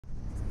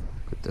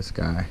Look at this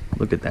guy.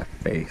 Look at that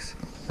face.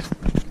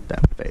 Look at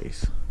that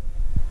face.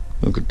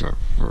 Look at that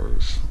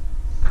face.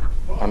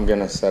 I'm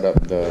gonna set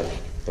up the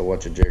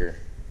whatcha-jigger.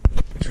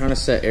 I'm trying to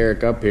set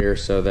Eric up here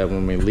so that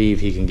when we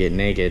leave he can get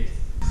naked.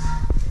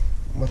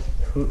 What?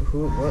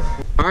 What?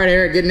 Alright,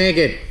 Eric, get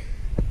naked.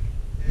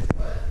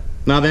 What?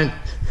 Nothing.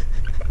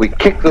 We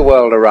kick the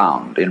world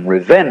around in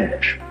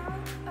revenge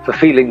for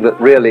feeling that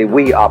really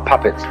we are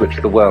puppets which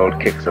the world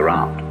kicks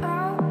around.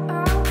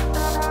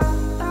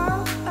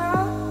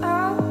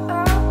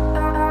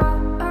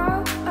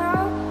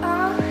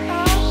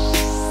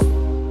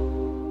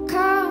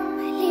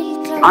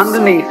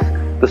 Underneath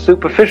the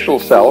superficial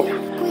self,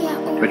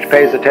 which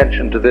pays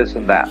attention to this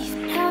and that,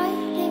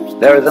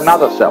 there is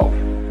another self,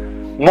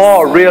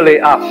 more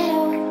really us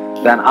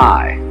than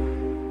I.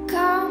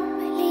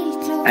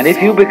 And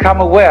if you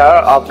become aware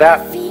of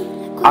that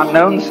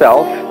unknown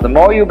self, the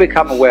more you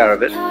become aware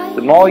of it,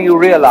 the more you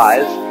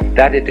realize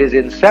that it is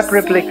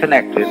inseparably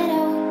connected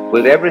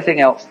with everything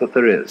else that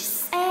there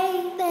is.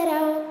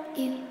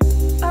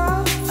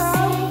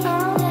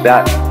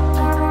 That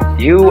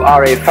you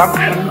are a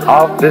function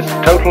of this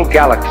total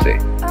galaxy,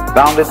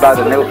 bounded by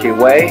the Milky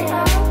Way,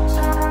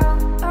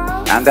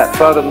 and that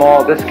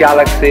furthermore this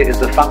galaxy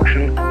is a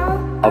function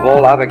of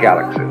all other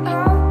galaxies.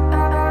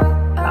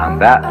 And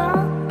that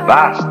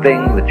vast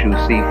thing that you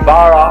see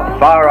far off,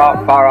 far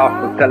off, far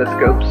off with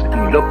telescopes, and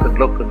you look and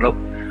look and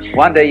look,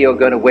 one day you're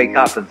going to wake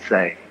up and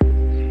say,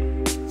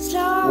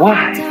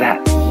 why,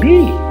 that's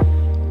me.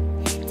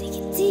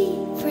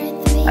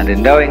 And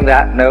in knowing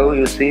that,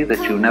 you see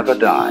that you never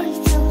die.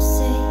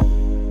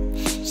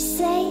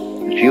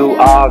 That you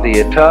are the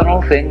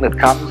eternal thing that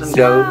comes and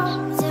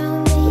goes,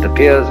 that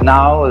appears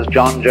now as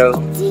John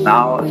Jones,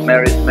 now as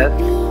Mary Smith,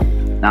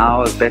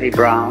 now as Betty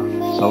Brown,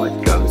 so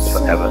it goes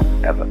forever,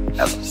 ever,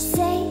 ever.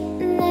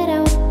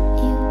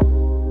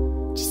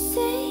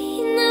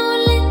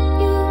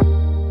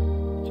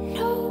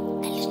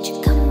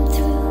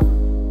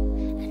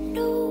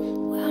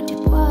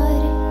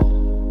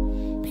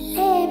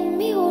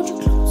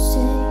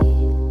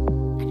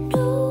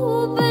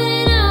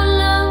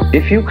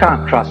 If you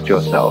can't trust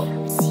yourself,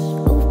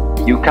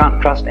 you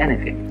can't trust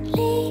anything.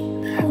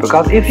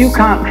 Because if you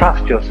can't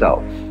trust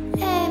yourself,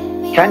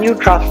 can you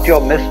trust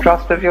your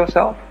mistrust of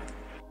yourself?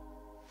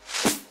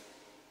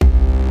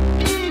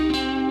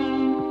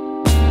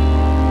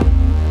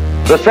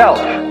 The self,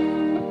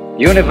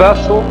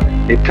 universal,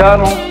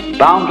 eternal,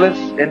 boundless,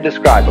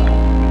 indescribable.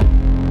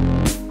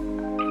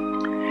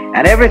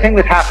 And everything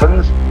that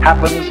happens,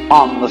 happens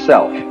on the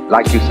self.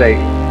 Like you say,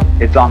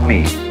 it's on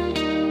me.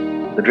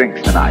 The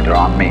drinks tonight are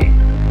on me.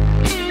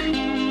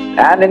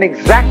 And in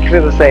exactly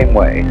the same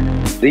way,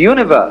 the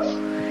universe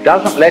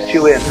doesn't let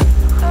you in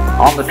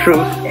on the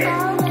truth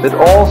that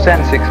all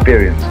sense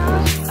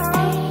experiences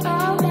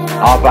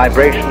are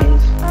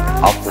vibrations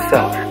of the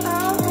self.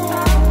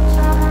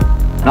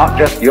 Not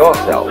just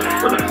yourself,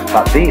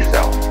 but the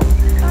self.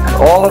 And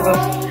all of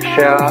us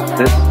share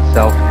this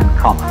self in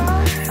common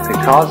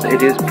because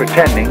it is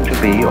pretending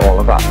to be all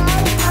of us.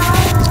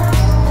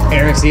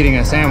 Eric's eating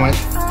a sandwich.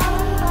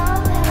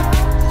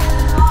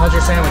 How's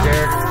your sandwich,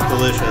 Eric?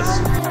 Delicious.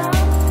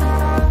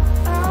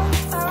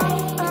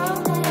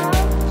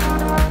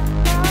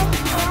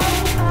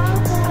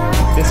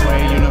 This way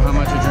you know how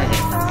much you're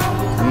drinking.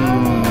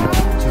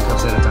 2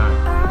 cups at a time.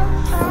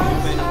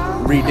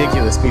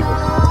 Ridiculous people.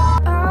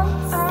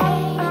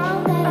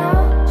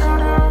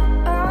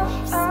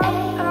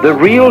 The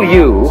real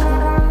you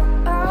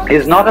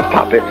is not a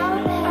puppet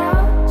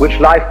which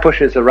life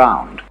pushes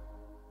around.